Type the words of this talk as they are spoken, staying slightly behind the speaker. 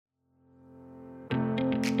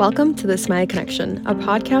Welcome to the Ismaili Connection, a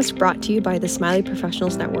podcast brought to you by the Ismaili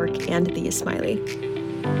Professionals Network and the Ismaili.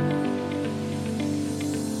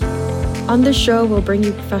 On this show, we'll bring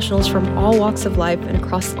you professionals from all walks of life and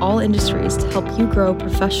across all industries to help you grow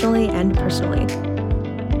professionally and personally.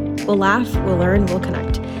 We'll laugh, we'll learn, we'll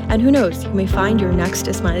connect. And who knows, you may find your next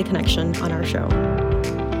Ismaili Connection on our show.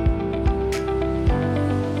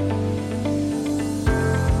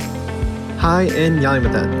 Hi and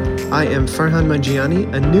Yalimadan. I am Farhan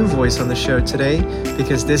Manjiani, a new voice on the show today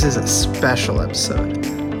because this is a special episode.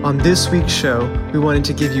 On this week's show, we wanted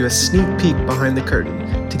to give you a sneak peek behind the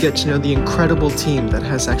curtain to get to know the incredible team that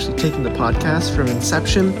has actually taken the podcast from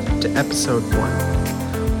inception to episode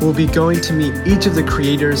 1. We'll be going to meet each of the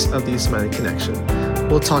creators of the Ismaili Connection.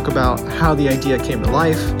 We'll talk about how the idea came to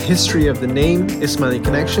life, history of the name Ismaili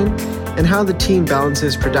Connection, and how the team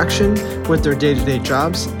balances production with their day-to-day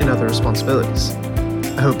jobs and other responsibilities.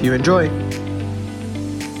 I hope you enjoy.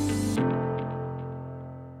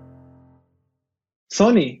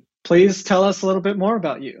 Sony, please tell us a little bit more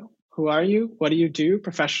about you. Who are you? What do you do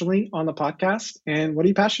professionally on the podcast? And what are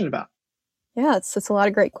you passionate about? Yeah, it's a lot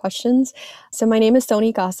of great questions. So my name is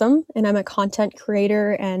Sony Qasim, and I'm a content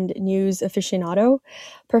creator and news aficionado.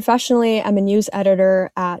 Professionally, I'm a news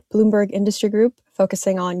editor at Bloomberg Industry Group,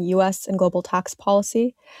 focusing on U.S. and global tax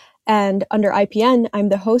policy. And under IPN, I'm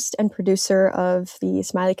the host and producer of the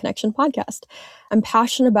Ismaili Connection podcast. I'm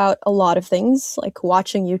passionate about a lot of things, like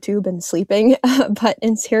watching YouTube and sleeping, but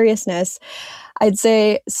in seriousness, I'd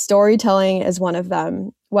say storytelling is one of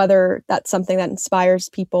them, whether that's something that inspires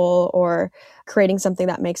people or creating something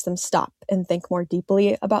that makes them stop and think more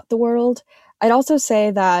deeply about the world. I'd also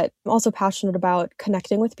say that I'm also passionate about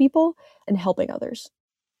connecting with people and helping others.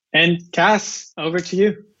 And Cass, over to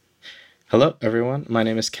you. Hello, everyone. My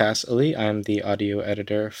name is Cass Ali. I'm the audio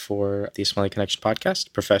editor for the Ismaili Connection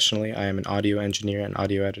podcast. Professionally, I am an audio engineer and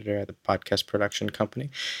audio editor at a podcast production company.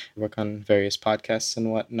 I work on various podcasts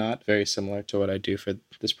and whatnot, very similar to what I do for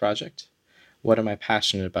this project. What am I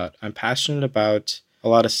passionate about? I'm passionate about a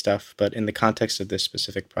lot of stuff, but in the context of this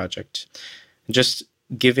specific project, just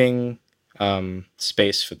giving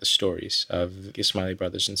space for the stories of Ismaili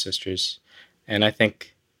brothers and sisters. And I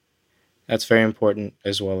think that's very important,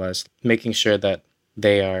 as well as making sure that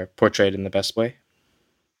they are portrayed in the best way.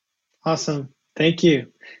 Awesome. Thank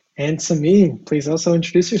you. And Samin, please also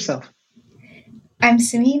introduce yourself. I'm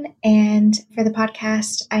Samin, and for the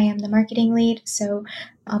podcast, I am the marketing lead. So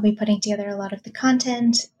I'll be putting together a lot of the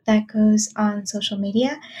content that goes on social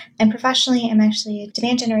media. And professionally, I'm actually a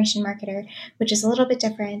demand generation marketer, which is a little bit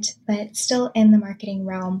different, but still in the marketing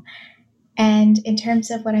realm. And in terms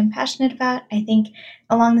of what I'm passionate about, I think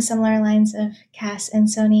along the similar lines of Cass and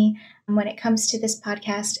Sony, when it comes to this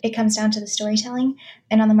podcast, it comes down to the storytelling.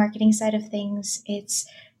 And on the marketing side of things, it's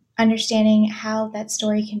understanding how that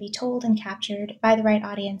story can be told and captured by the right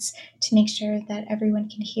audience to make sure that everyone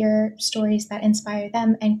can hear stories that inspire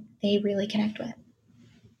them and they really connect with.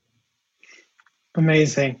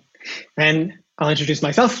 Amazing. And I'll introduce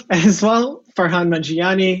myself as well, Farhan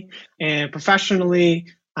Manjiani, and professionally,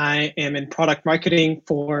 I am in product marketing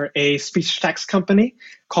for a speech-to-text company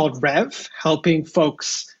called Rev, helping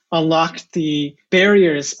folks unlock the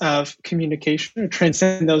barriers of communication or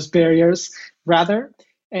transcend those barriers, rather.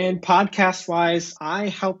 And podcast-wise, I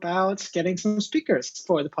help out getting some speakers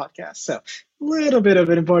for the podcast. So a little bit of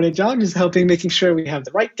an important job, just helping making sure we have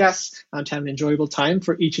the right guests to have an enjoyable time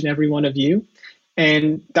for each and every one of you.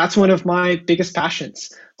 And that's one of my biggest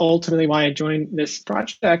passions, ultimately why I joined this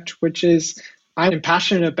project, which is I'm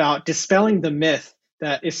passionate about dispelling the myth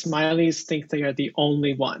that Ismailis think they are the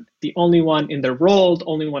only one in their role, the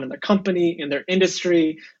only one in their company, in their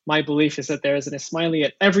industry. My belief is that there is an Ismaili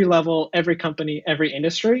at every level, every company, every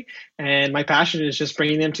industry. And my passion is just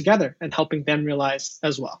bringing them together and helping them realize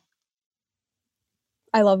as well.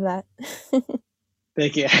 I love that.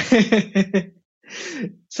 Thank you.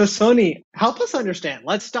 So Sony, help us understand.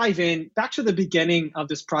 Let's dive in back to the beginning of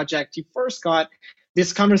this project. You first got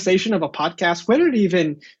this conversation of a podcast. Where did it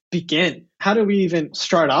even begin? How do we even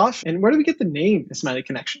start off? And where do we get the name Ismaili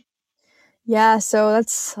Connection? Yeah, so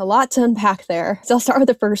that's a lot to unpack there. So I'll start with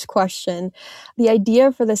the first question. The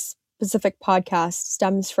idea for this specific podcast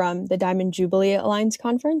stems from the Diamond Jubilee Alliance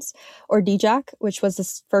Conference, or DJAC, which was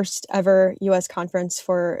the first ever U.S. conference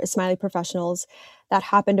for Ismaili professionals that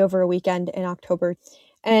happened over a weekend in October.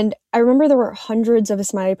 And I remember there were hundreds of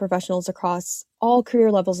Ismaili professionals across all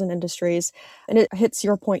career levels and industries. And it hits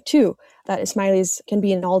your point too, that Ismailis can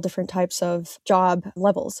be in all different types of job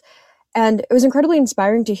levels. And it was incredibly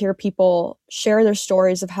inspiring to hear people share their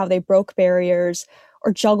stories of how they broke barriers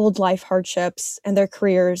or juggled life hardships and their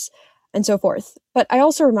careers and so forth. But I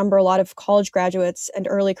also remember a lot of college graduates and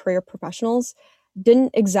early career professionals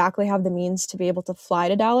didn't exactly have the means to be able to fly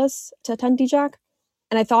to Dallas to attend DJAC.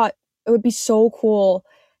 And I thought it would be so cool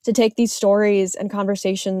to take these stories and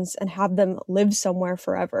conversations and have them live somewhere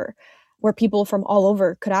forever where people from all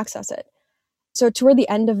over could access it. So toward the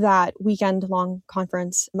end of that weekend-long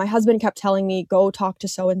conference, my husband kept telling me, go talk to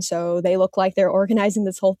so-and-so. They look like they're organizing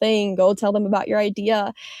this whole thing. Go tell them about your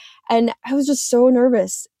idea. And I was just so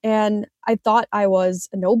nervous. And I thought I was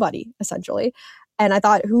a nobody, essentially. And I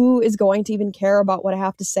thought, who is going to even care about what I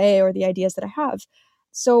have to say or the ideas that I have?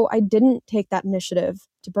 So I didn't take that initiative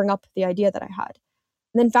to bring up the idea that I had.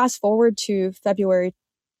 And then fast forward to February,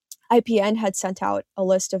 IPN had sent out a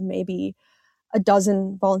list of maybe a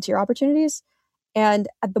dozen volunteer opportunities. And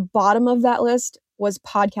at the bottom of that list was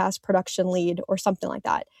podcast production lead or something like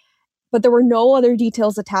that. But there were no other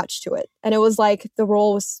details attached to it. And it was like the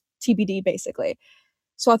role was TBD, basically.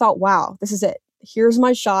 So I thought, wow, this is it. Here's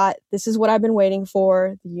my shot. This is what I've been waiting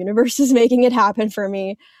for. The universe is making it happen for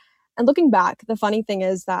me. And looking back, the funny thing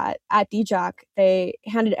is that at DJAC, they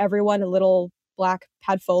handed everyone a little black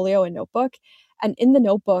padfolio and notebook. And in the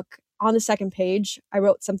notebook, on the second page, I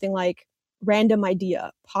wrote something like, random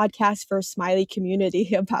idea, podcast for Ismaili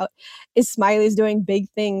community about Ismailis doing big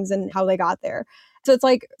things and how they got there. So it's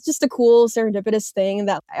like just a cool serendipitous thing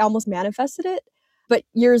that I almost manifested it. But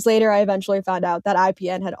years later, I eventually found out that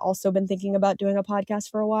IPN had also been thinking about doing a podcast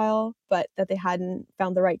for a while, but that they hadn't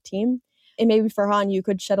found the right team. And maybe Farhan, you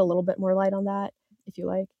could shed a little bit more light on that if you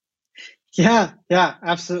like. Yeah,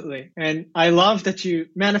 absolutely. And I love that you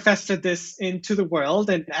manifested this into the world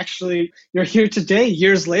and actually you're here today,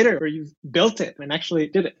 years later, where you've built it and actually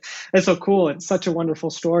did it. It's so cool. It's such a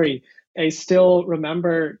wonderful story. I still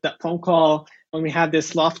remember that phone call when we had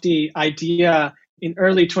this lofty idea in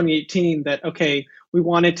early 2018 that, okay, we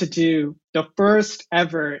wanted to do the first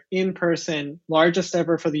ever in-person, largest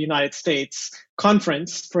ever for the United States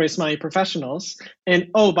conference for Ismaili professionals. And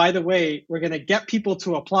oh, by the way, we're going to get people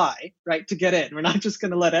to apply, right, to get in. We're not just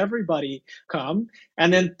going to let everybody come.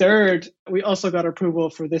 And then third, we also got approval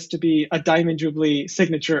for this to be a Diamond Jubilee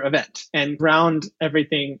signature event and round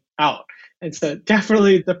everything out. And so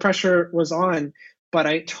definitely the pressure was on. But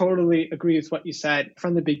I totally agree with what you said.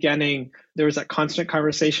 From the beginning, there was that constant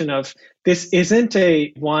conversation of this isn't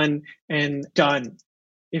a one and done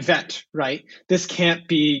event, right? This can't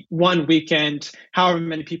be one weekend, however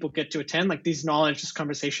many people get to attend. Like these knowledge, this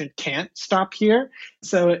conversation can't stop here.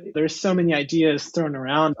 So there's so many ideas thrown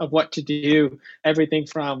around of what to do. Everything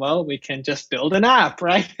from, well, we can just build an app,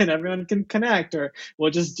 right? And everyone can connect, or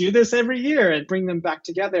we'll just do this every year and bring them back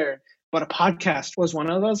together. But a podcast was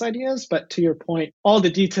one of those ideas. But to your point, all the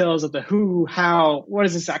details of the who, how, what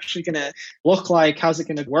is this actually going to look like? How's it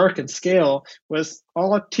going to work and scale was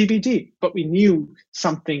all a TBD. But we knew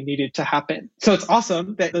something needed to happen. So it's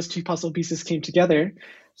awesome that those two puzzle pieces came together.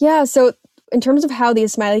 Yeah. So in terms of how the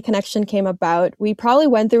Ismaili connection came about, we probably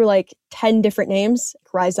went through like 10 different names: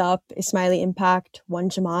 Rise Up, Ismaili Impact, One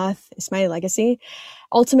Jamaat, Ismaili Legacy.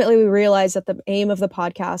 Ultimately, we realized that the aim of the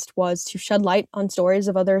podcast was to shed light on stories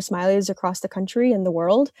of other Ismailis across the country and the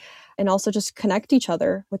world, and also just connect each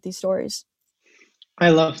other with these stories. I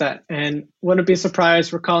love that. And wouldn't be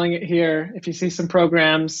surprised, we're calling it here. If you see some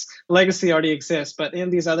programs, Legacy already exists, but in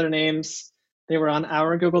these other names, they were on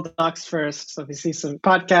our Google Docs first. So if you see some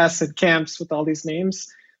podcasts and camps with all these names,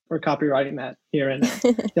 we're copywriting that here and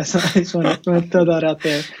now. Yes, I just want to throw that out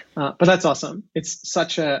there. But that's awesome. It's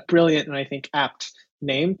such a brilliant and I think apt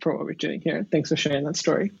name for what we're doing here. Thanks for sharing that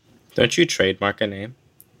story. Don't you trademark a name?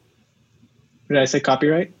 Did I say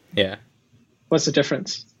copyright? Yeah. What's the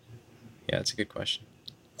difference? Yeah, that's a good question.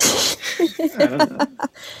 I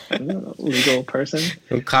don't know. Legal person.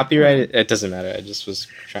 Well, copyright, it doesn't matter. I just was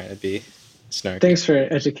trying to be snarky. Thanks for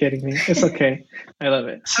educating me. It's okay. I love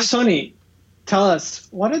it. So Sony, tell us,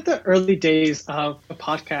 what did the early days of the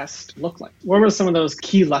podcast look like? What were some of those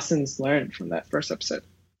key lessons learned from that first episode?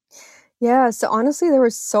 Yeah, so honestly, there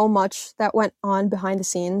was so much that went on behind the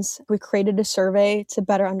scenes. We created a survey to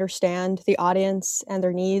better understand the audience and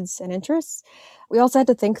their needs and interests. We also had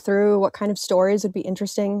to think through what kind of stories would be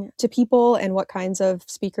interesting to people and what kinds of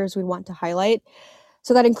speakers we'd want to highlight.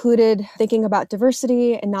 So that included thinking about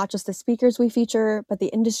diversity and not just the speakers we feature, but the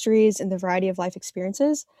industries and the variety of life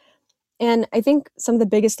experiences. And I think some of the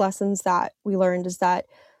biggest lessons that we learned is that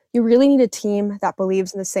you really need a team that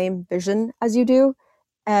believes in the same vision as you do,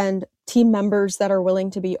 and team members that are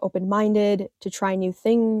willing to be open-minded, to try new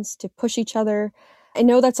things, to push each other. I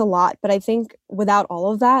know that's a lot, but I think without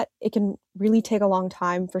all of that, it can really take a long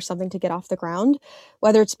time for something to get off the ground,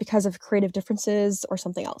 whether it's because of creative differences or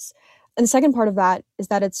something else. And the second part of that is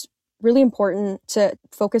that it's really important to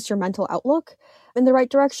focus your mental outlook. in the right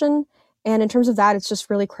direction. And in terms of that, it's just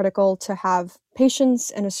really critical to have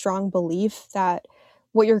patience and a strong belief that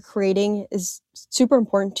what you're creating is super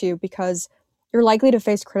important to you, because you're likely to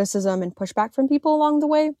face criticism and pushback from people along the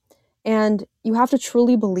way. And you have to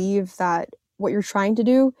truly believe that what you're trying to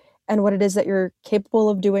do and what it is that you're capable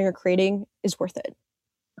of doing or creating is worth it.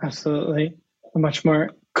 Absolutely. A much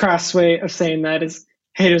more crass way of saying that is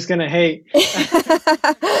haters gonna hate.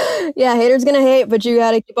 Yeah, haters gonna hate, but you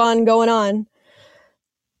gotta keep on going on.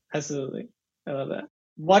 Absolutely. I love that.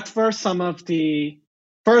 What were some of the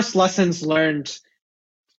first lessons learned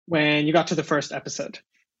when you got to the first episode?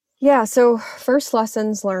 Yeah, so first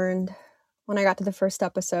lessons learned when I got to the first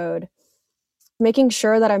episode, making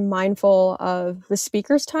sure that I'm mindful of the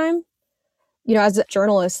speaker's time. You know, as a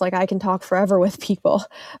journalist, like I can talk forever with people,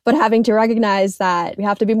 but having to recognize that we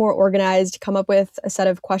have to be more organized, come up with a set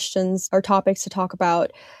of questions or topics to talk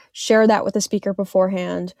about, share that with the speaker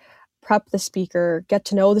beforehand, prep the speaker, get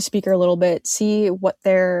to know the speaker a little bit, see what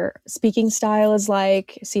their speaking style is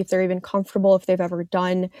like, see if they're even comfortable, if they've ever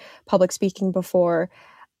done public speaking before.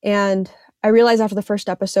 And I realized after the first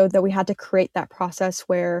episode that we had to create that process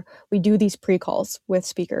where we do these pre-calls with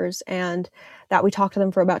speakers and that we talk to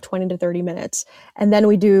them for about 20 to 30 minutes. And then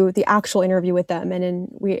we do the actual interview with them. And then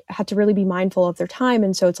we had to really be mindful of their time.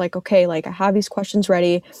 And so it's like, okay, like I have these questions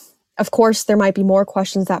ready. Of course, there might be more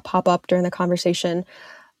questions that pop up during the conversation.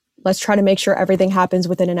 Let's try to make sure everything happens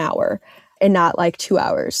within an hour and not like 2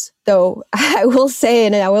 hours. Though I will say,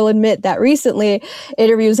 and I will admit that recently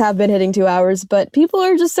interviews have been hitting 2 hours, but people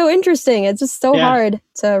are just so interesting. It's just so hard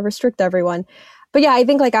to restrict everyone. But yeah, I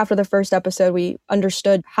think like after the first episode, we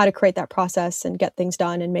understood how to create that process and get things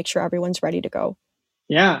done and make sure everyone's ready to go.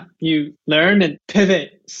 Yeah, you learn and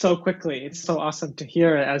pivot so quickly. It's so awesome to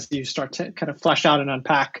hear as you start to kind of flesh out and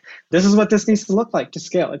unpack. This is what this needs to look like to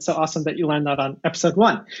scale. It's so awesome that you learned that on episode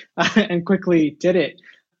 1 and quickly did it.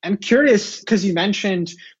 I'm curious because you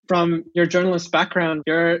mentioned from your journalist background,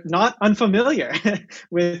 you're not unfamiliar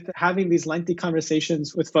with having these lengthy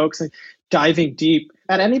conversations with folks and diving deep.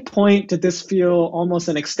 At any point, did this feel almost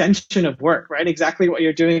an extension of work, right? Exactly what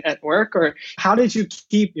you're doing at work? Or how did you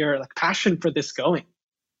keep your passion for this going?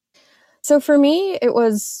 So for me, it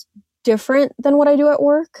was different than what I do at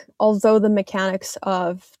work, although the mechanics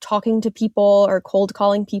of talking to people or cold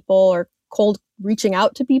calling people or cold reaching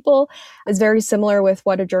out to people is very similar with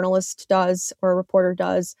what a journalist does or a reporter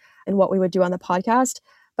does and what we would do on the podcast.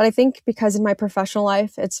 But I think because in my professional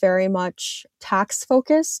life, it's very much tax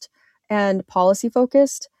focused and policy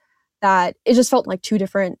focused, that it just felt like two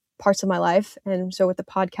different parts of my life. And so with the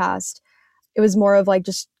podcast, it was more of like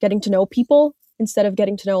just getting to know people instead of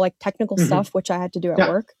getting to know like technical stuff, which I had to do at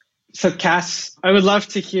work. So Cass, I would love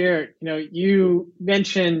to hear, you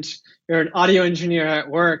mentioned you're an audio engineer at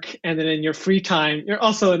work, and then in your free time, you're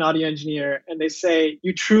also an audio engineer. And they say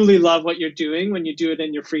you truly love what you're doing when you do it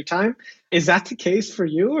in your free time. Is that the case for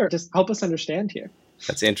you, or just help us understand here?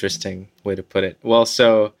 That's an interesting way to put it. Well,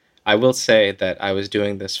 so I will say that I was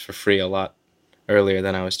doing this for free a lot earlier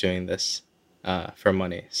than I was doing this for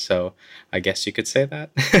money. So I guess you could say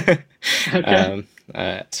that. Okay.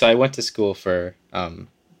 So I went to school for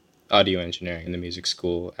audio engineering in the music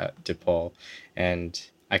school at DePaul, and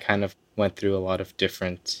I kind of went through a lot of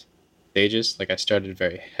different stages. Like I started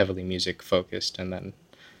very heavily music focused and then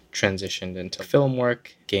transitioned into film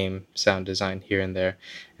work, game sound design here and there.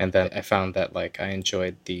 And then I found that like I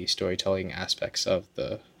enjoyed the storytelling aspects of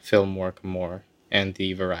the film work more and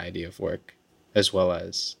the variety of work, as well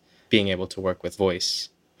as being able to work with voice,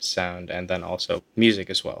 sound, and then also music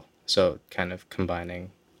as well. So kind of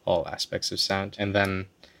combining all aspects of sound. And then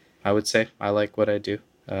I would say I like what I do.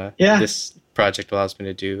 This project allows me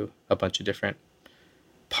to do a bunch of different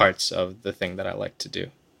parts of the thing that I like to do.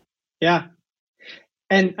 Yeah.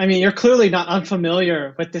 And I mean, you're clearly not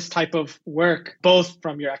unfamiliar with this type of work, both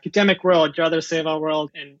from your academic world, your other Seva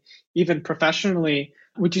world, and even professionally.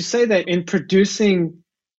 Would you say that in producing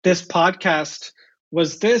this podcast,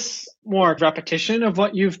 was this more repetition of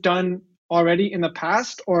what you've done already in the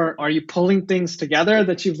past, or are you pulling things together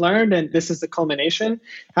that you've learned and this is the culmination?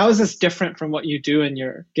 How is this different from what you do in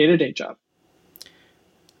your day-to-day job?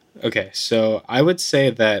 Okay, so I would say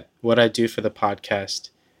that what I do for the podcast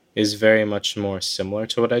is very much more similar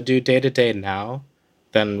to what I do day-to-day now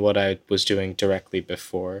than what I was doing directly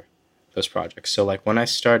before those projects. So like when I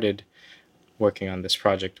started working on this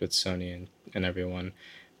project with Sony and everyone,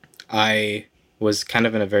 I was kind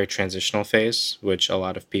of in a very transitional phase, which a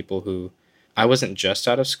lot of people who I wasn't just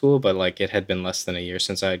out of school, but like it had been less than a year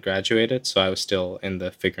since I had graduated. So I was still in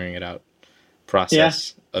the figuring it out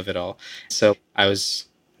process of it all. So I was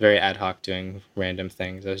very ad hoc doing random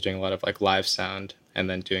things. I was doing a lot of like live sound and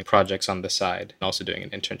then doing projects on the side and also doing an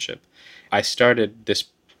internship. I started this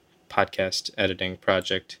podcast editing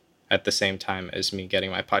project at the same time as me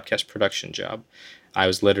getting my podcast production job. I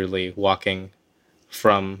was literally walking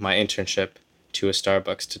from my internship to a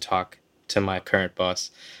Starbucks to talk to my current boss.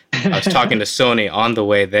 I was talking to Sony on the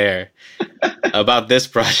way there about this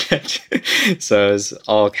project. So it was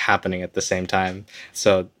all happening at the same time.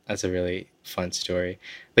 So that's a really fun story.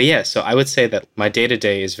 But yeah, so I would say that my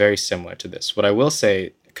day-to-day is very similar to this. What I will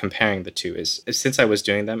say, comparing the two, is since I was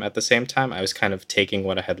doing them at the same time, I was kind of taking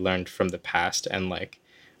what I had learned from the past and like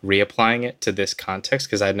reapplying it to this context,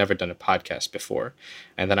 because I had never done a podcast before.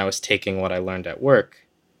 And then I was taking what I learned at work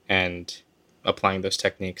and applying those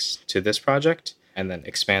techniques to this project, and then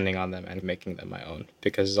expanding on them and making them my own.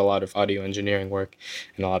 Because a lot of audio engineering work,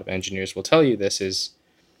 and a lot of engineers will tell you this, is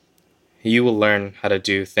you will learn how to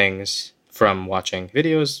do things from watching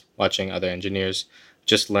videos, watching other engineers,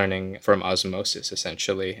 just learning from osmosis,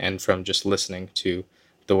 essentially, and from just listening to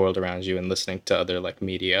the world around you and listening to other like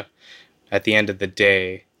media. At the end of the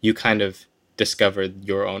day, you kind of discovered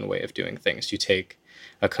your own way of doing things. You take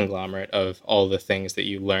a conglomerate of all the things that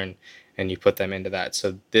you learn and you put them into that.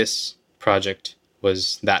 So this project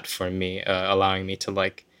was that for me, allowing me to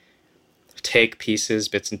like take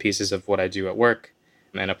bits and pieces of what I do at work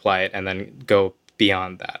and apply it, and then go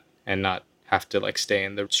beyond that and not have to like stay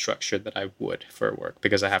in the structure that I would for work,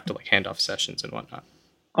 because I have to like hand off sessions and whatnot.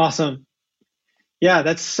 Awesome. Yeah,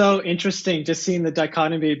 that's so interesting, just seeing the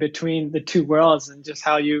dichotomy between the two worlds and just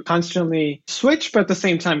how you constantly switch, but at the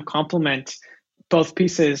same time complement both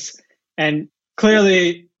pieces. And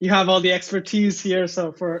clearly you have all the expertise here.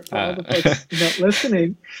 So for all the folks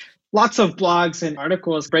listening, lots of blogs and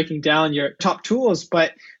articles breaking down your top tools,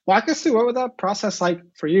 but walk us through, what was that process like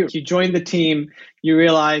for you? You joined the team, you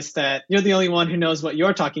realize that you're the only one who knows what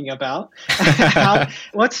you're talking about.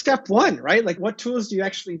 What's step one, right? Like, what tools do you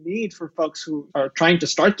actually need for folks who are trying to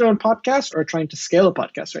start their own podcast or trying to scale a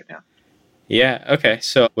podcast right now? Yeah, okay.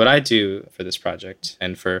 So what I do for this project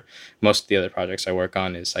and for most of the other projects I work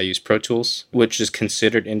on is I use Pro Tools, which is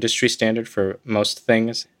considered industry standard for most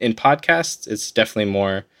things. In podcasts, it's definitely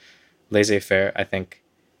more laissez-faire. I think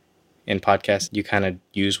in podcasts, you kind of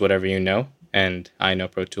use whatever you know. And I know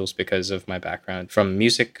Pro Tools because of my background from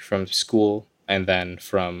music, from school, and then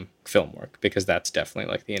from film work, because that's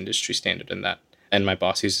definitely like the industry standard in that. And my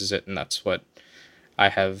boss uses it, and that's what I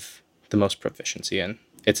have the most proficiency in.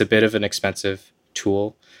 It's a bit of an expensive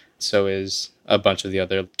tool. So is a bunch of the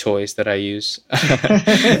other toys that I use.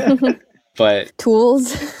 But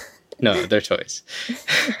Tools? No, they're toys.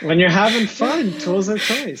 When you're having fun, tools are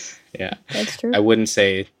toys. Yeah. That's true. I wouldn't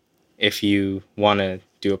say if you want to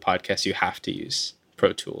do a podcast, you have to use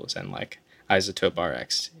Pro Tools and like Isotope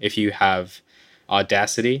RX. If you have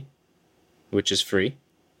Audacity, which is free,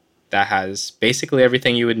 that has basically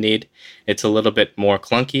everything you would need. It's a little bit more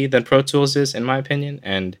clunky than Pro Tools is, in my opinion.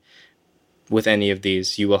 And with any of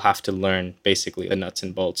these, you will have to learn basically the nuts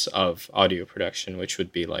and bolts of audio production, which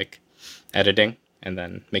would be like editing and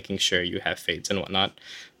then making sure you have fades and whatnot,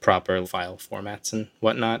 proper file formats and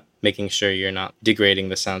whatnot, making sure you're not degrading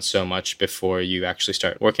the sound so much before you actually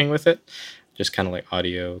start working with it. Just kind of like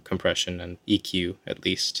audio compression and EQ at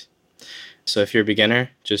least. So if you're a beginner,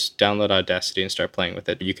 just download Audacity and start playing with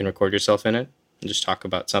it. You can record yourself in it and just talk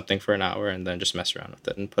about something for an hour and then just mess around with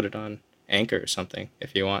it and put it on Anchor or something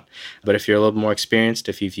if you want. But if you're a little more experienced,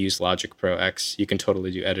 if you've used Logic Pro X, you can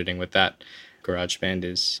totally do editing with that. GarageBand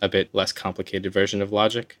is a bit less complicated version of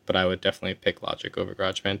Logic, but I would definitely pick Logic over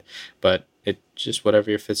GarageBand. But it just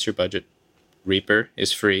whatever fits your budget. Reaper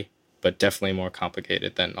is free, but definitely more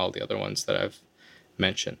complicated than all the other ones that I've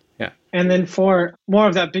mentioned. Yeah. And then for more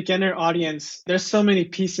of that beginner audience, there's so many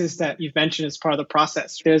pieces that you've mentioned as part of the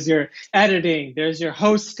process. There's your editing, there's your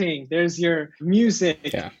hosting, there's your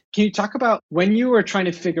music. Yeah. Can you talk about when you were trying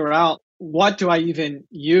to figure out, what do I even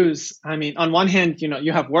use? I mean, on one hand,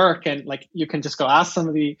 you have work and like you can just go ask some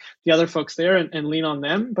of the other folks there and lean on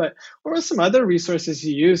them. But what were some other resources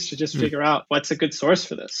you use to just figure out what's a good source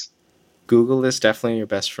for this? Google is definitely your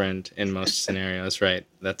best friend in most scenarios, right?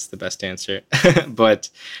 That's the best answer. But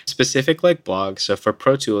specific like blogs. So for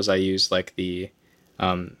Pro Tools, I use like the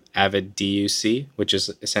Avid DUC, which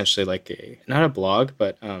is essentially like not a blog,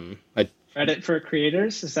 but a Reddit for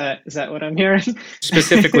creators? Is that what I'm hearing?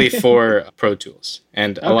 Specifically for Pro Tools.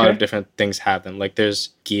 And a lot of different things have them. Like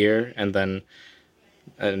there's gear and then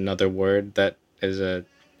another word that is a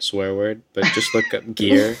swear word, but just look up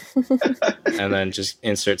gear and then just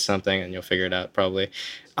insert something and you'll figure it out probably.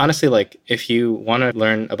 Honestly, like if you want to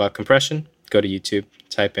learn about compression, go to YouTube,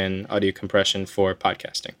 type in audio compression for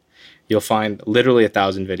podcasting. You'll find literally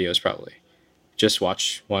 1,000 videos probably. Just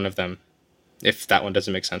watch one of them If that one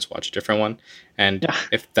doesn't make sense, watch a different one. And Yeah.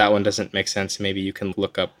 if that one doesn't make sense, maybe you can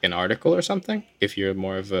look up an article or something. If you're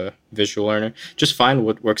more of a visual learner, just find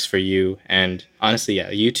what works for you. And honestly,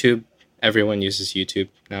 yeah, YouTube, everyone uses YouTube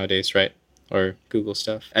nowadays, right? Or Google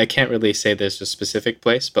stuff. I can't really say there's a specific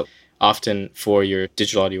place, but often for your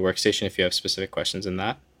digital audio workstation, if you have specific questions in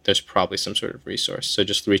that, there's probably some sort of resource. So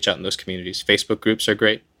just reach out in those communities. Facebook groups are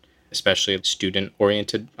great, especially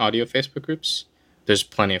student-oriented audio Facebook groups. There's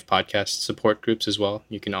plenty of podcast support groups as well.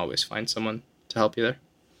 You can always find someone to help you there.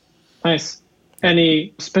 Nice.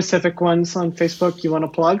 Any specific ones on Facebook you want to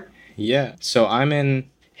plug? Yeah. So I'm in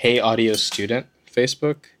Hey Audio Student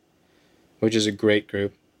Facebook, which is a great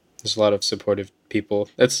group. There's a lot of supportive people.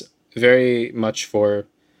 That's very much for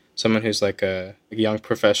someone who's like a young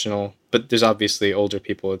professional, but there's obviously older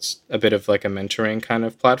people. It's a bit of like a mentoring kind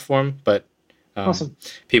of platform, but Awesome.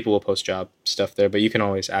 People will post job stuff there, but you can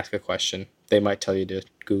always ask a question. They might tell you to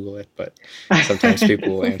Google it, but sometimes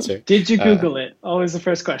people will answer. Did you Google it? Always the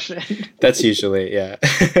first question. That's usually, yeah.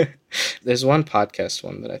 There's one podcast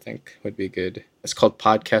one that I think would be good. It's called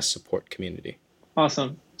Podcast Support Community.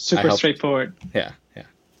 Awesome. Super straightforward. Yeah.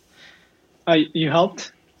 You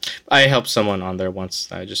helped? I helped someone on there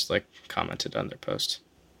once. I just like commented on their post.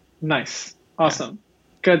 Nice. Awesome. Yeah.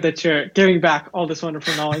 Good that you're giving back all this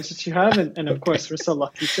wonderful knowledge that you have. And of course, we're so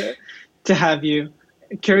lucky to have you.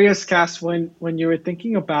 Curious, Cass, when you were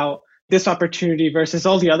thinking about this opportunity versus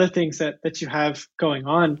all the other things that you have going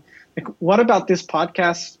on, like what about this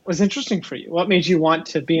podcast was interesting for you? What made you want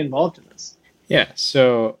to be involved in this? Yeah,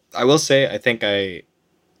 so I will say I think I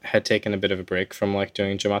had taken a bit of a break from like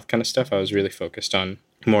doing Jamaat kind of stuff. I was really focused on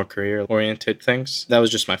more career-oriented things. That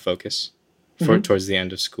was just my focus for towards the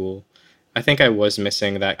end of school. I think I was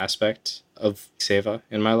missing that aspect of Seva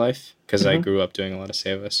in my life because I grew up doing a lot of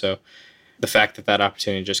Seva. So the fact that that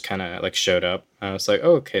opportunity just kind of like showed up, I was like,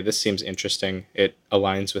 oh, okay, this seems interesting. It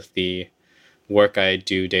aligns with the work I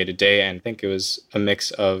do day to day. And I think it was a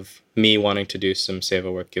mix of me wanting to do some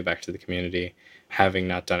Seva work, give back to the community, having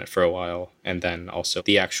not done it for a while. And then also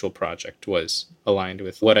the actual project was aligned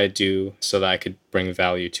with what I do so that I could bring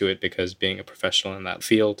value to it because being a professional in that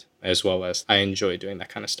field, as well as I enjoy doing that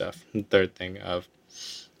kind of stuff. And third thing of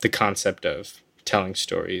the concept of telling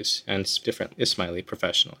stories and different Ismaili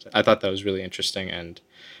professionals. I thought that was really interesting and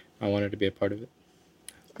I wanted to be a part of it.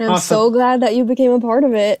 I'm so glad that you became a part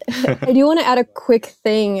of it. I do want to add a quick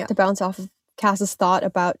thing to bounce off of Cass's thought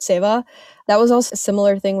about Seva. That was also a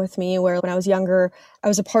similar thing with me where when I was younger, I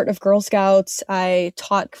was a part of Girl Scouts. I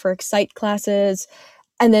taught for Excite classes.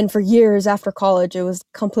 And then for years after college, it was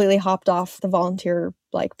completely hopped off the volunteer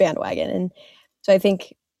bandwagon. And so I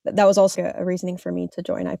think that was also a reasoning for me to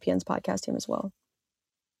join IPN's podcast team as well.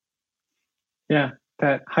 Yeah,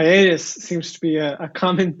 that hiatus seems to be a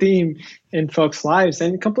common theme in folks' lives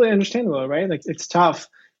and completely understandable, right? Like it's tough,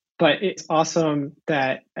 but it's awesome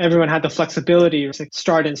that everyone had the flexibility to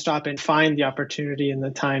start and stop and find the opportunity and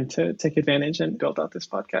the time to take advantage and build out this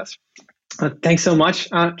podcast. Thanks so much,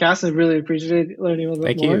 Cass. I really appreciated learning a little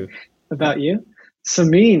bit more about you.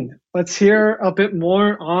 Samin, let's hear a bit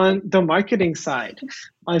more on the marketing side.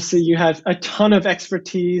 Obviously, you have a ton of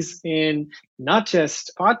expertise in not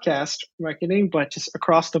just podcast marketing, but just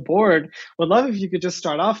across the board. Would love if you could just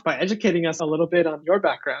start off by educating us a little bit on your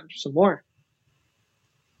background, some more.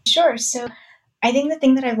 Sure. So I think the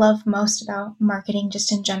thing that I love most about marketing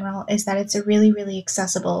just in general is that it's a really, really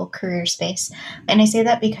accessible career space. And I say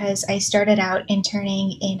that because I started out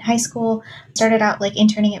interning in high school, started out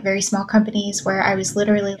interning at very small companies where I was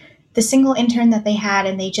literally the single intern that they had,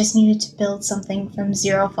 and they just needed to build something from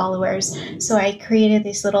 0 followers. So I created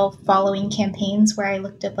these little following campaigns where I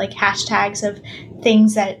looked at hashtags of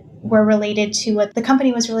things that were related to what the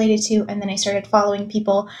company was related to. And then I started following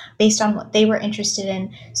people based on what they were interested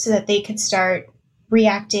in so that they could start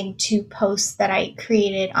reacting to posts that I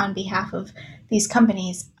created on behalf of these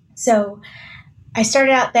companies. So I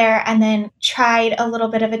started out there and then tried a little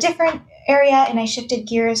bit of a different area, and I shifted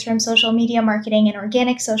gears from social media marketing and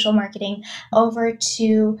organic social marketing over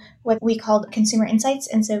to what we called consumer insights.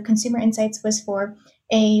 And so consumer insights was for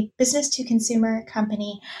a business to consumer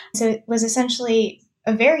company. So it was essentially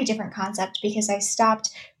a very different concept because I stopped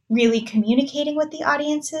really communicating with the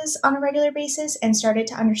audiences on a regular basis and started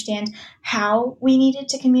to understand how we needed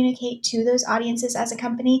to communicate to those audiences as a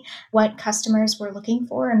company, what customers were looking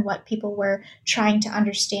for and what people were trying to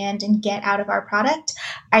understand and get out of our product.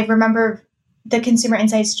 I remember the consumer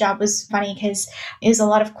insights job was funny because it was a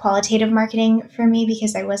lot of qualitative marketing for me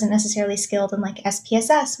because I wasn't necessarily skilled in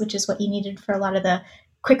SPSS, which is what you needed for a lot of the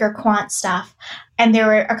quicker quant stuff. And there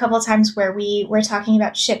were a couple of times where we were talking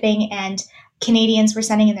about shipping and Canadians were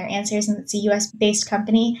sending in their answers, and it's a US-based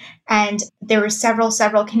company. And there were several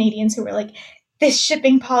Canadians who were like, this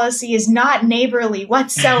shipping policy is not neighborly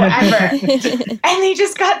whatsoever. And they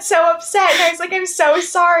just got so upset. And I was like, I'm so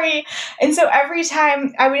sorry. And so every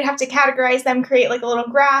time I would have to categorize them, create like a little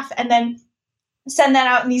graph, and then send that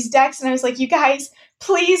out in these decks. And I was like, you guys,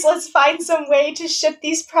 please, let's find some way to ship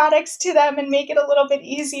these products to them and make it a little bit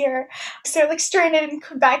easier. So they're like stranded in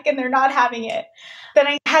Quebec and they're not having it. Then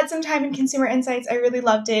I had some time in consumer insights. I really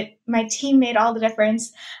loved it. My team made all the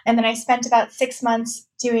difference. And then I spent about 6 months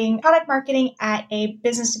doing product marketing at a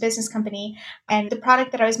business-to-business company. And the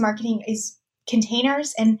product that I was marketing is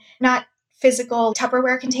containers, and not physical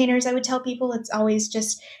Tupperware containers, I would tell people. It's always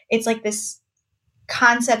just, it's like this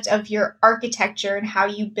concept of your architecture and how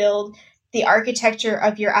you build the architecture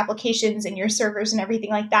of your applications and your servers and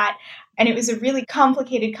everything like that. And it was a really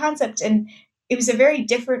complicated concept. And it was a very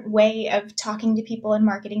different way of talking to people and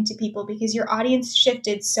marketing to people, because your audience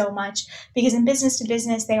shifted so much. Because in business to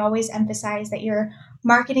business, they always emphasize that you're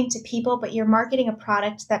marketing to people, but you're marketing a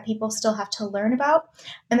product that people still have to learn about.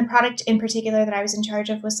 And the product in particular that I was in charge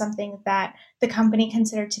of was something that the company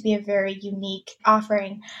considered to be a very unique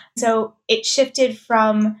offering. So it shifted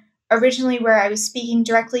from originally where I was speaking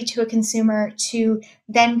directly to a consumer to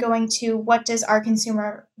then going to what does our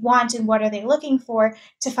consumer want and what are they looking for,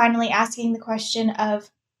 to finally asking the question of,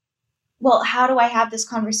 well, how do I have this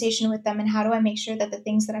conversation with them, and how do I make sure that the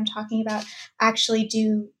things that I'm talking about actually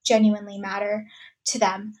do genuinely matter to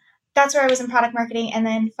them? That's where I was in product marketing. And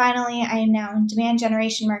then finally, I am now in demand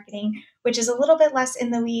generation marketing, which is a little bit less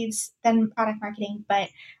in the weeds than product marketing, but I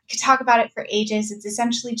could talk about it for ages. It's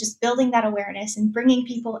essentially just building that awareness and bringing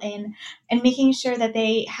people in and making sure that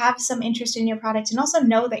they have some interest in your product and also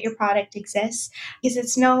know that your product exists, because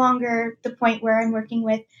it's no longer the point where I'm working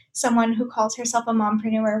with someone who calls herself a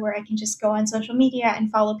mompreneur, where I can just go on social media and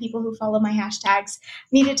follow people who follow my hashtags.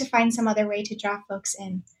 Needed to find some other way to draw folks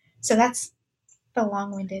in. So that's the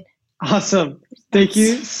long-winded. Awesome. Thank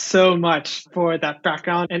you so much for that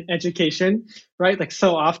background and education, right? Like,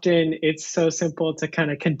 so often it's so simple to kind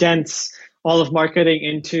of condense all of marketing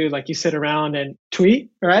into, like, you sit around and tweet,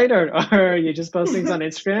 right? Or you just post things on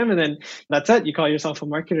Instagram and then that's it. You call yourself a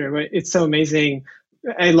marketer. But it's so amazing.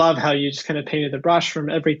 I love how you just kind of painted the brush from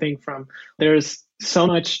everything from, there's so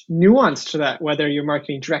much nuance to that, whether you're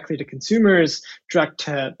marketing directly to consumers, direct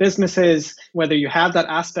to businesses, whether you have that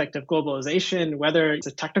aspect of globalization, whether it's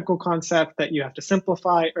a technical concept that you have to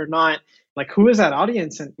simplify or not, like, who is that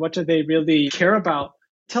audience and what do they really care about?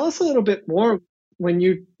 Tell us a little bit more. When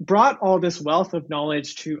you brought all this wealth of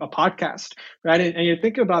knowledge to a podcast, right? And you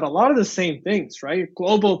think about a lot of the same things, right?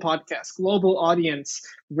 Global podcast, global audience,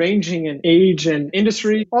 ranging in age and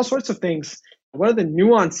industry, all sorts of things. What are the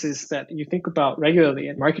nuances that you think about regularly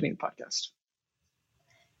in marketing podcast?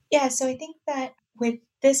 Yeah, so I think that with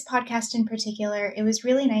this podcast in particular, it was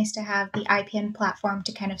really nice to have the IPN platform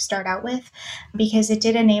to kind of start out with, because it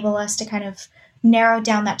did enable us to kind of narrow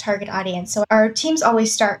down that target audience. So our teams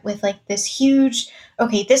always start with like this huge,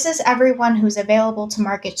 okay, this is everyone who's available to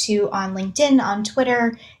market to on LinkedIn, on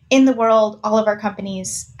Twitter, in the world, all of our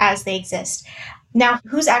companies as they exist. Now,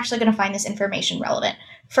 who's actually going to find this information relevant?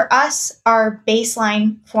 For us, our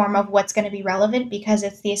baseline form of what's going to be relevant, because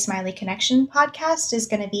it's the Ismaili Connection podcast, is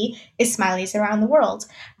going to be Ismailis around the world,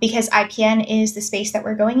 because IPN is the space that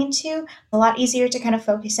we're going into. A lot easier to kind of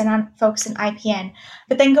focus in on folks in IPN.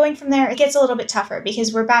 But then going from there, it gets a little bit tougher,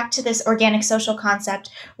 because we're back to this organic social concept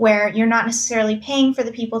where you're not necessarily paying for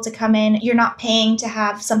the people to come in. You're not paying to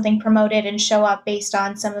have something promoted and show up based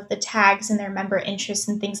on some of the tags and their member interests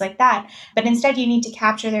and things like that. But instead, you need to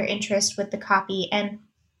capture their interest with the copy. And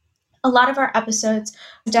a lot of our episodes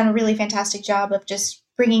have done a really fantastic job of just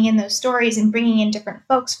bringing in those stories and bringing in different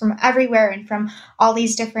folks from everywhere and from all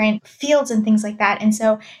these different fields and things like that. And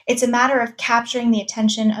so it's a matter of capturing the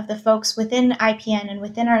attention of the folks within IPN and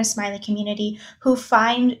within our Ismaili community who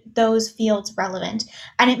find those fields relevant.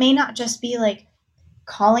 And it may not just be like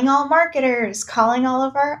calling all marketers, calling all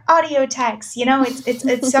of our audio techs,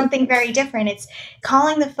 it's something very different. It's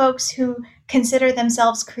calling the folks who consider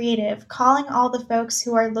themselves creative, calling all the folks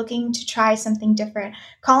who are looking to try something different,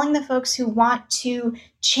 calling the folks who want to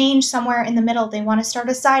change somewhere in the middle. They want to start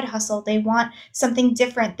a side hustle. They want something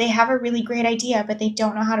different. They have a really great idea, but they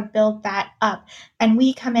don't know how to build that up. And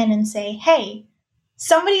we come in and say, hey,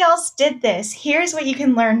 somebody else did this. Here's what you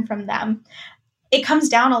can learn from them. It comes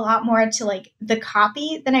down a lot more to like the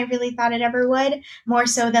copy than I really thought it ever would, more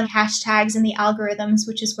so than hashtags and the algorithms,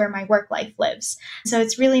 which is where my work life lives. So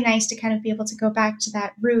it's really nice to kind of be able to go back to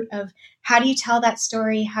that root of how do you tell that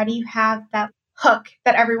story? How do you have that hook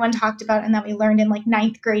that everyone talked about and that we learned in like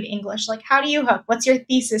ninth grade English. Like, how do you hook? What's your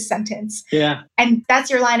thesis sentence? Yeah. And that's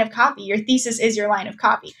your line of copy. Your thesis is your line of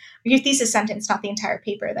copy. Your thesis sentence, not the entire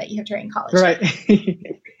paper that you have to write in college. Right.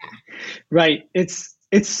 Right. It's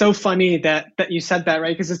so funny that you said that,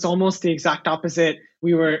 right? Because it's almost the exact opposite.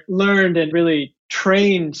 We were learned and really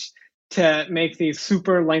trained to make these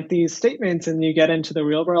super lengthy statements, and you get into the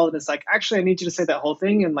real world and it's like, actually, I need you to say that whole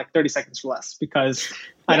thing in like 30 seconds or less because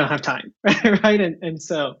I don't have time. Right. And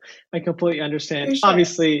so I completely understand. Sure.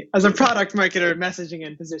 Obviously, as a product marketer, messaging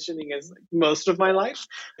and positioning is like most of my life.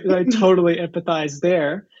 I totally empathize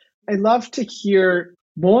there. I'd love to hear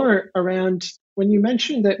more around when you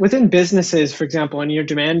mentioned that within businesses, for example, in your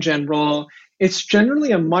demand gen role, it's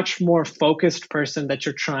generally a much more focused person that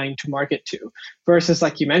you're trying to market to versus,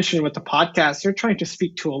 like you mentioned with the podcast, you're trying to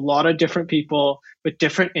speak to a lot of different people with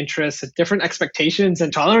different interests and different expectations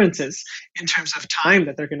and tolerances in terms of time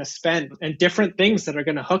that they're going to spend and different things that are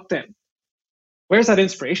going to hook them. Where's that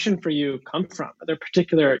inspiration for you come from? Are there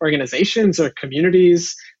particular organizations or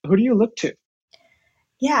communities? Who do you look to?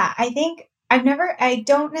 Yeah, I think I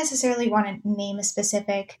don't necessarily want to name a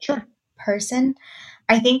specific person.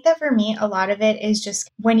 I think that for me, a lot of it is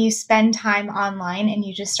just when you spend time online and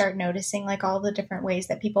you just start noticing like all the different ways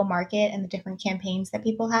that people market and the different campaigns that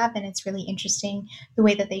people have. And it's really interesting the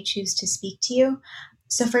way that they choose to speak to you.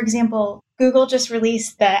 So for example, Google just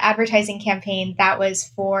released the advertising campaign that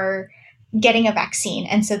was for getting a vaccine.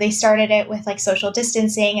 And so they started it with like social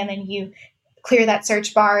distancing, and then you clear that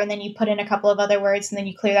search bar and then you put in a couple of other words and then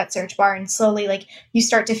you clear that search bar, and slowly like you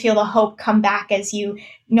start to feel the hope come back as you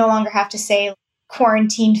no longer have to say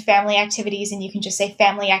quarantined family activities and you can just say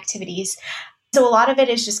family activities. So a lot of it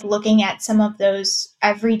is just looking at some of those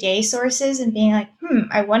everyday sources and being like,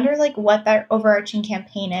 I wonder like what that overarching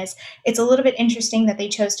campaign is. It's a little bit interesting that they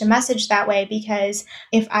chose to message that way, because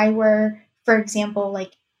if I were, for example,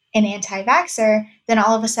 like an anti-vaxxer, then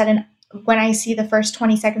all of a sudden when I see the first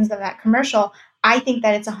 20 seconds of that commercial, I think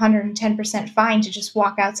that it's 110% fine to just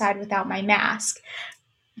walk outside without my mask.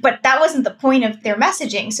 But that wasn't the point of their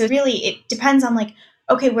messaging. So really, it depends on like,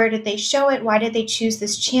 okay, where did they show it? Why did they choose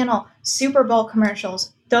this channel? Super Bowl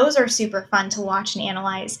commercials, those are super fun to watch and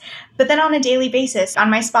analyze. But then on a daily basis, on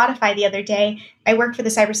my Spotify the other day, I work for the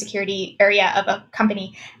cybersecurity area of a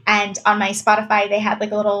company. And on my Spotify, they had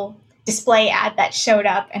like a little display ad that showed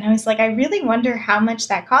up. And I was like, I really wonder how much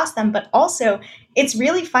that cost them. But also, it's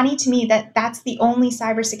really funny to me that that's the only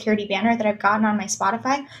cybersecurity banner that I've gotten on my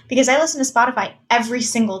Spotify, because I listen to Spotify every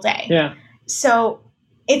single day. Yeah. So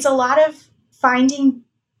it's a lot of finding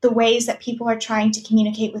the ways that people are trying to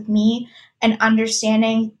communicate with me and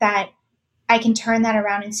understanding that I can turn that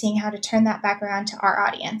around and seeing how to turn that back around to our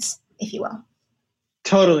audience, if you will.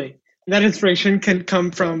 Totally. That inspiration can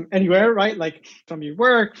come from anywhere, right? Like from your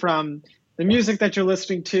work, from the music that you're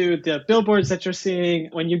listening to, the billboards that you're seeing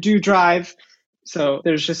when you do drive. So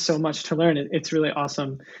there's just so much to learn. It's really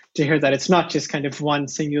awesome to hear that it's not just kind of one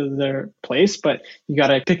singular place, but you got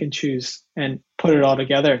to pick and choose and put it all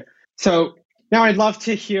together. So now I'd love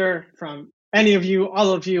to hear from any of you,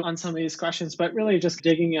 all of you on some of these questions, but really just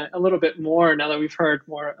digging a little bit more now that we've heard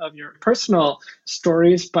more of your personal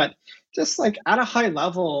stories, but just like at a high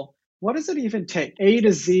level, what does it even take? A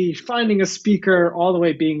to Z, finding a speaker, all the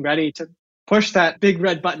way being ready to push that big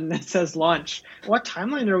red button that says launch. What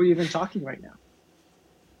timeline are we even talking right now?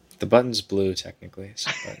 The button's blue, technically.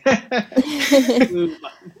 So, Blue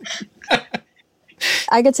button.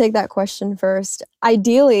 I could take that question first.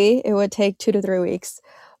 Ideally, it would take 2 to 3 weeks.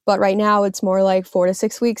 But right now, it's more like 4 to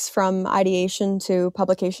 6 weeks from ideation to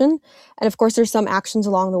publication. And of course, there's some actions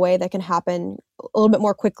along the way that can happen a little bit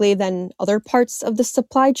more quickly than other parts of the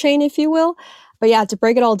supply chain, if you will. But yeah, to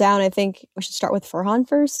break it all down, I think we should start with Farhan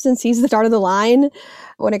first, since he's the start of the line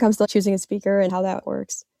when it comes to choosing a speaker and how that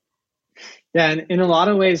works. Yeah, and in a lot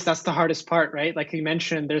of ways, that's the hardest part, right? Like you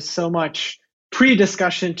mentioned, there's so much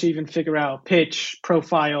pre-discussion to even figure out pitch,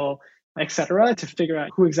 profile, etc., to figure out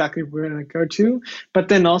who exactly we're going to go to, but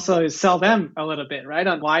then also sell them a little bit, right,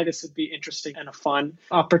 on why this would be interesting and a fun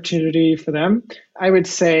opportunity for them. I would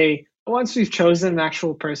say once we've chosen an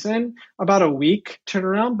actual person, about a week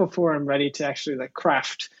turnaround before I'm ready to actually like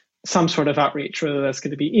craft some sort of outreach, whether that's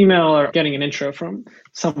going to be email or getting an intro from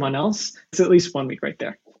someone else. It's at least 1 week right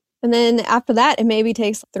there. And then after that, it maybe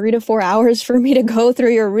takes 3 to 4 hours for me to go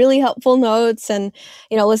through your really helpful notes and,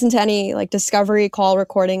 listen to any like discovery call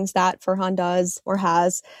recordings that Farhan does or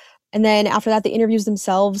has. And then after that, the interviews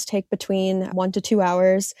themselves take between 1 to 2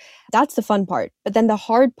 hours. That's the fun part. But then the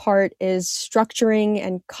hard part is structuring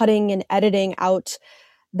and cutting and editing out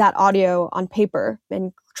that audio on paper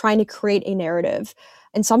and trying to create a narrative.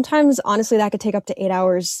 And sometimes, honestly, that could take up to 8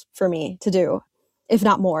 hours for me to do. if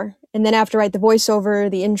not more. And then I have to write the voiceover,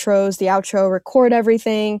 the intros, the outro, record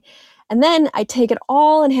everything. And then I take it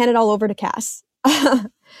all and hand it all over to Cass.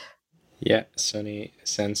 Yeah, Sony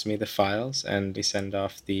sends me the files and we send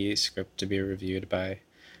off the script to be reviewed by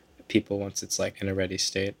people once it's like in a ready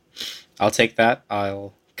state. I'll take that.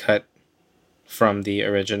 I'll cut from the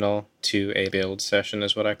original to a build session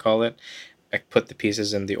is what I call it. I put the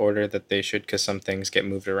pieces in the order that they should because some things get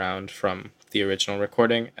moved around from the original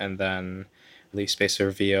recording, and then leave space for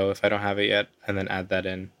VO if I don't have it yet, and then add that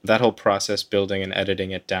in. That whole process, building and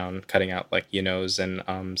editing it down, cutting out like you knows and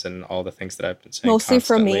ums and all the things that I've been saying Mostly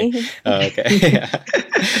constantly. from me. Okay. Yeah.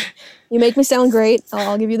 You make me sound great.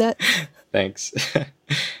 I'll give you that. Thanks.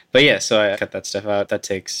 But yeah, so I cut that stuff out. That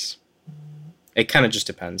takes... It kind of just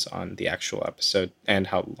depends on the actual episode and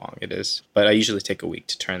how long it is. But I usually take a week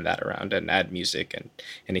to turn that around and add music and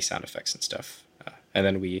any sound effects and stuff. And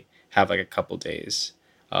then we have like a couple days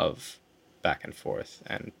of back and forth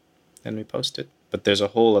and then we post it. But there's a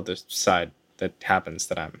whole other side that happens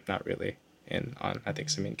that I'm not really in on. I think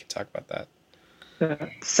Samin can talk about that.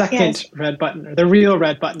 The second red button, or the real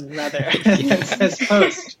red button, rather. It says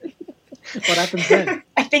post. What happens then?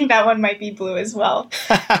 I think that one might be blue as well.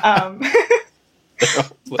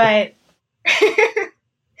 But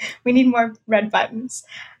we need more red buttons.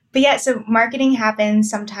 But yeah, so marketing happens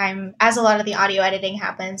sometime as a lot of the audio editing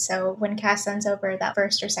happens. So when Cass sends over that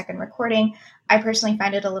first or second recording, I personally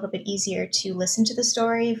find it a little bit easier to listen to the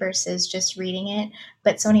story versus just reading it.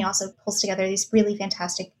 But Sony also pulls together these really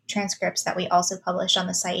fantastic transcripts that we also publish on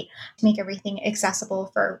the site to make everything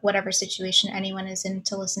accessible for whatever situation anyone is in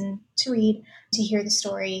to listen, to read, to hear the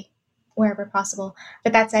story wherever possible.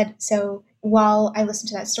 But that said, so while I listen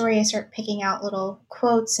to that story, I start picking out little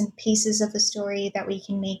quotes and pieces of the story that we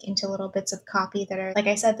can make into little bits of copy that are, like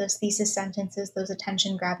I said, those thesis sentences, those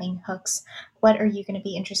attention-grabbing hooks. What are you going to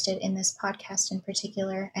be interested in this podcast in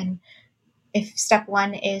particular? And if step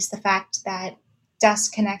one is the fact that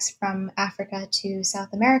dust connects from Africa to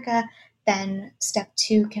South America, then step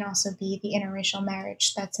two can also be the interracial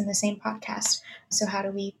marriage that's in the same podcast. So how do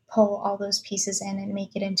we pull all those pieces in and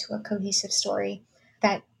make it into a cohesive story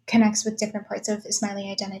that connects with different parts of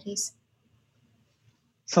Ismaili identities?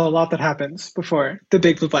 So a lot that happens before the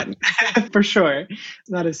big blue button, for sure.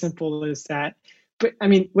 Not as simple as that. But I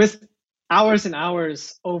mean, with hours and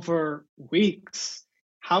hours over weeks,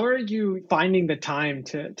 how are you finding the time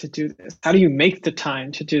to do this? How do you make the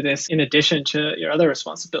time to do this in addition to your other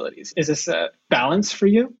responsibilities? Is this a balance for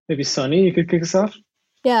you? Maybe Sony, you could kick us off.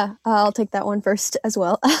 Yeah, I'll take that one first as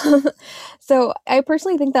well. So I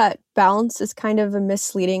personally think that balance is kind of a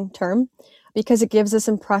misleading term because it gives this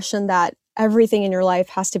impression that everything in your life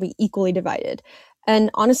has to be equally divided.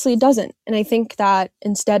 And honestly, it doesn't. And I think that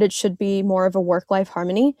instead it should be more of a work-life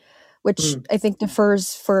harmony, which I think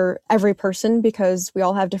differs for every person because we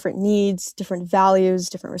all have different needs, different values,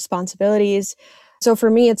 different responsibilities. So for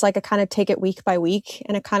me, it's like I kind of take it week by week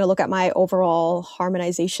and I kind of look at my overall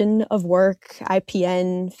harmonization of work,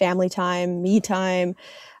 IPN, family time, me time,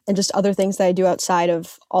 and just other things that I do outside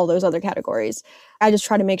of all those other categories. I just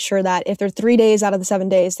try to make sure that if there are 3 days out of the 7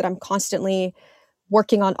 days that I'm constantly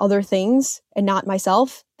working on other things and not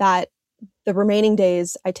myself, that the remaining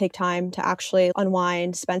days I take time to actually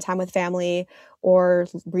unwind, spend time with family, or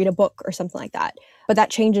read a book or something like that. But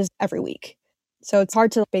that changes every week. So it's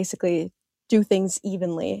hard to basically do things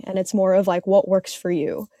evenly. And it's more of like what works for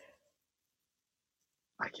you.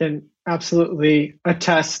 I can absolutely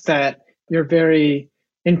attest that you're very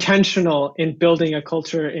intentional in building a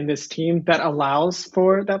culture in this team that allows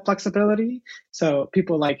for that flexibility. So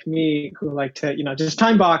people like me who like to, just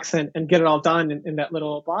time box and get it all done in that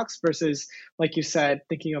little box versus, like you said,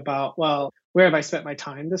 thinking about, well, where have I spent my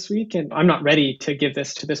time this week? And I'm not ready to give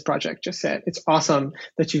this to this project just yet. It's awesome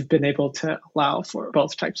that you've been able to allow for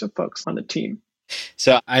both types of folks on the team.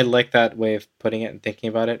 So I like that way of putting it and thinking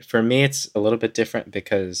about it. For me, it's a little bit different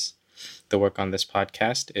because the work on this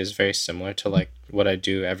podcast is very similar to like what I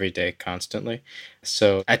do every day constantly.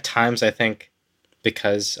 So at times I think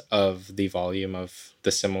because of the volume of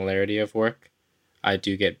the similarity of work, I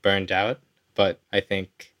do get burned out. But I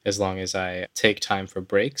think as long as I take time for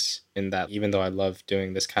breaks in that, even though I love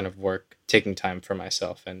doing this kind of work, taking time for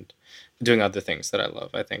myself and doing other things that I love,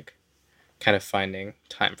 I think kind of finding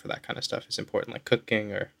time for that kind of stuff is important, like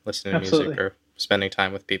cooking or listening to music or spending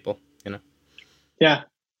time with people, Yeah,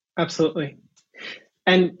 absolutely.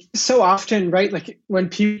 And so often, right, like when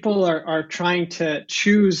people are trying to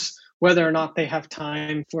choose whether or not they have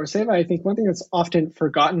time for Seva, I think one thing that's often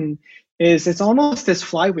forgotten is it's almost this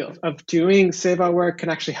flywheel of doing seva work can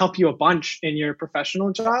actually help you a bunch in your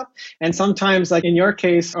professional job. And sometimes, like in your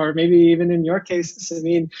case, or maybe even in your case, I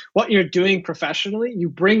mean, what you're doing professionally, you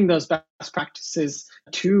bring those best practices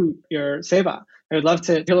to your seva. I would love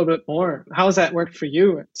to hear a little bit more. How has that worked for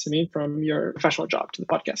you, Samin, from your professional job to the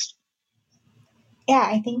podcast? Yeah,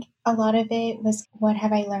 I think a lot of it was what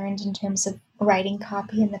have I learned in terms of writing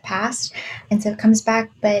copy in the past. And so it comes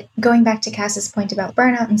back, but going back to Cass's point about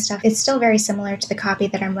burnout and stuff, it's still very similar to the copy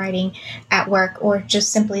that I'm writing at work, or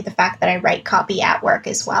just simply the fact that I write copy at work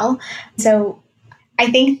as well. So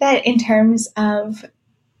I think that in terms of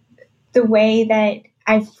the way that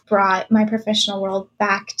I've brought my professional world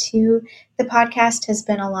back to the podcast has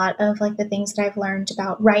been a lot of like the things that I've learned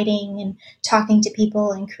about writing and talking to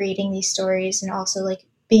people and creating these stories, and also like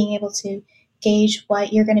being able to gauge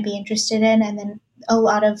what you're going to be interested in. And then a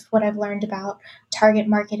lot of what I've learned about target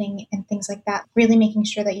marketing and things like that, really making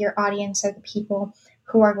sure that your audience are the people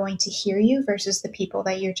who are going to hear you versus the people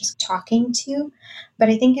that you're just talking to. But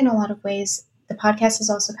I think in a lot of ways, the podcast has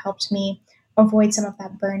also helped me avoid some of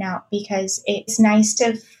that burnout, because it's nice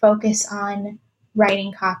to focus on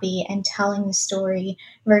writing copy and telling the story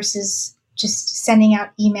versus just sending out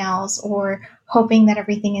emails or hoping that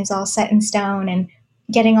everything is all set in stone and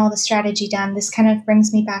getting all the strategy done. This kind of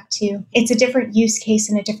brings me back to it's a different use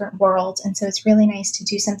case in a different world. And so it's really nice to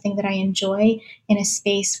do something that I enjoy in a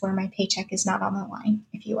space where my paycheck is not on the line,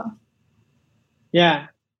 if you will. Yeah,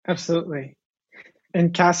 absolutely.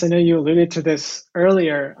 And Cass, I know you alluded to this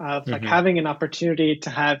earlier of like having an opportunity to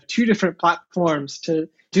have two different platforms to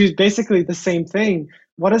do basically the same thing.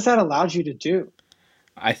 What has that allowed you to do?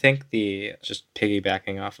 I think just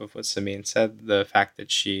piggybacking off of what Samin said, the fact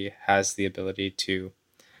that she has the ability to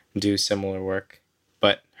do similar work,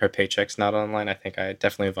 but her paycheck's not online, I think I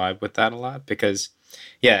definitely vibe with that a lot, because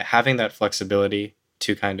yeah, having that flexibility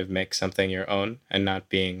to kind of make something your own and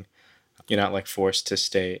you're not like forced to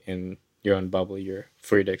stay in your own bubble, you're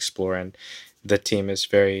free to explore. And the team is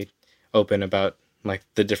very open about like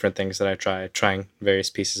the different things that trying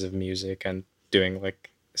various pieces of music and doing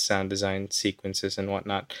like sound design sequences and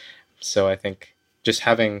whatnot. So I think just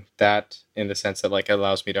having that in the sense that like it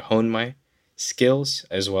allows me to hone my skills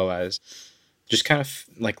as well as just kind of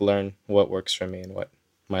like learn what works for me and what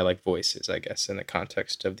my like voice is, I guess, in the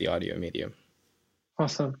context of the audio medium.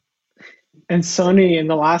 Awesome. And Sony, in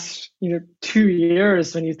the last 2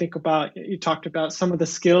 years, when you think about, you talked about some of the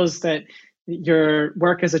skills that your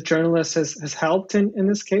work as a journalist has helped in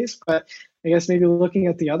this case, but I guess maybe looking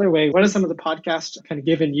at the other way, what are some of the podcasts kind of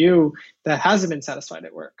given you that hasn't been satisfied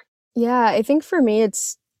at work? Yeah, I think for me,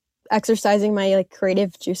 it's exercising my like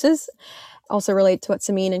creative juices. Also relate to what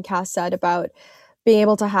Samin and Cass said about being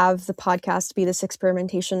able to have the podcast be this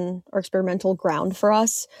experimentation or experimental ground for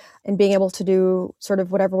us, and being able to do sort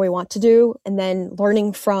of whatever we want to do, and then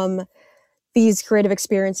learning from these creative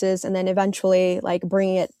experiences, and then eventually like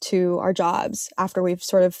bringing it to our jobs after we've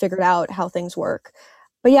sort of figured out how things work.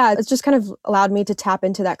 But yeah, it's just kind of allowed me to tap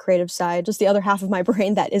into that creative side, just the other half of my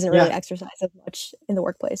brain that isn't really exercised as much in the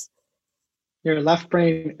workplace. Your left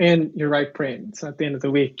brain and your right brain. So at the end of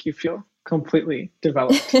the week, you feel completely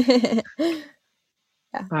developed.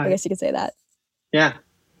 Yeah, I guess you could say that. Yeah.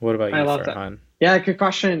 What about you, I love Farhan? that. Yeah, good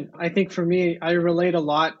question. I think for me, I relate a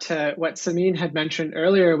lot to what Samin had mentioned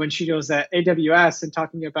earlier when she was at AWS and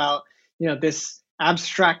talking about, this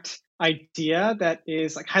abstract idea that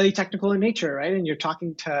is like highly technical in nature, right? And you're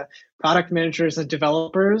talking to product managers and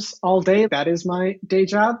developers all day. That is my day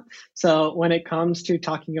job. So when it comes to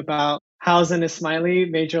talking about how's an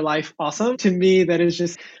Ismaili made your life awesome, to me, that is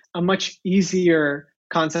just a much easier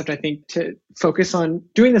concept, I think, to focus on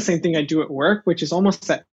doing the same thing I do at work, which is almost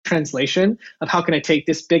that translation of how can I take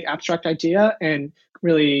this big abstract idea and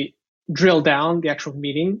really drill down the actual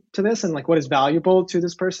meaning to this, and like what is valuable to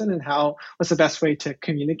this person, and what's the best way to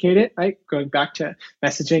communicate it, right? Going back to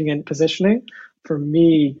messaging and positioning. For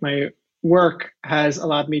me, my work has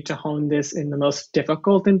allowed me to hone this in the most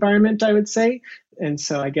difficult environment, I would say. And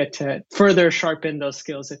so I get to further sharpen those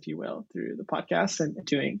skills, if you will, through the podcast and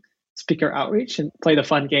doing speaker outreach and play the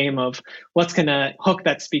fun game of what's going to hook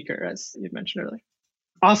that speaker, as you mentioned earlier.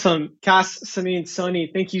 Awesome. Cass, Samin,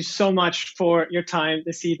 Sony, thank you so much for your time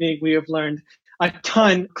this evening. We have learned a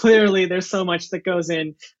ton. Clearly, there's so much that goes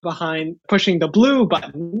in behind pushing the blue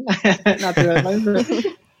button. Not the red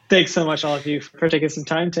button. Thanks so much, all of you, for taking some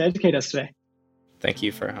time to educate us today. Thank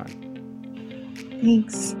you, Farhan.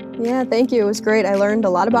 Thanks. Yeah, thank you. It was great. I learned a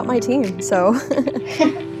lot about my team, so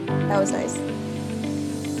that was nice.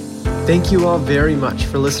 Thank you all very much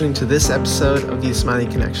for listening to this episode of the Ismaili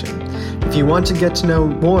Connection. If you want to get to know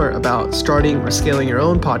more about starting or scaling your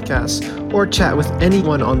own podcast or chat with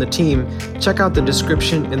anyone on the team, check out the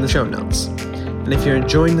description in the show notes. And if you're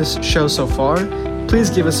enjoying this show so far, please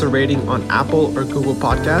give us a rating on Apple or Google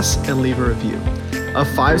Podcasts and leave a review. A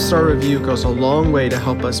 5-star review goes a long way to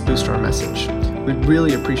help us boost our message. We'd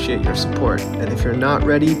really appreciate your support. And if you're not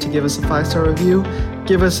ready to give us a 5-star review,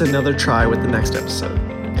 give us another try with the next episode.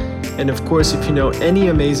 And of course, if you know any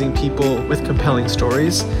amazing people with compelling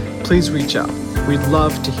stories, please reach out. We'd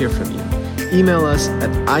love to hear from you. Email us at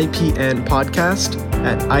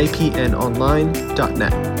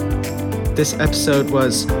ipnpodcast@ipnonline.net. This episode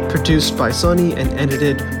was produced by Sony and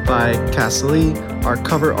edited by Cass Lee. Our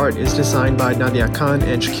cover art is designed by Nadia Khan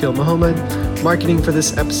and Shaquille Mohammed. Marketing for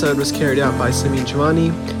this episode was carried out by Samin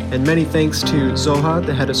Chouani. And many thanks to Zoha,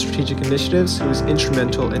 the head of strategic initiatives, who was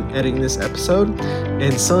instrumental in editing this episode.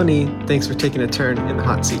 And Sony, thanks for taking a turn in the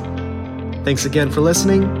hot seat. Thanks again for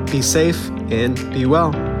listening. Be safe and be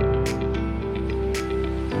well.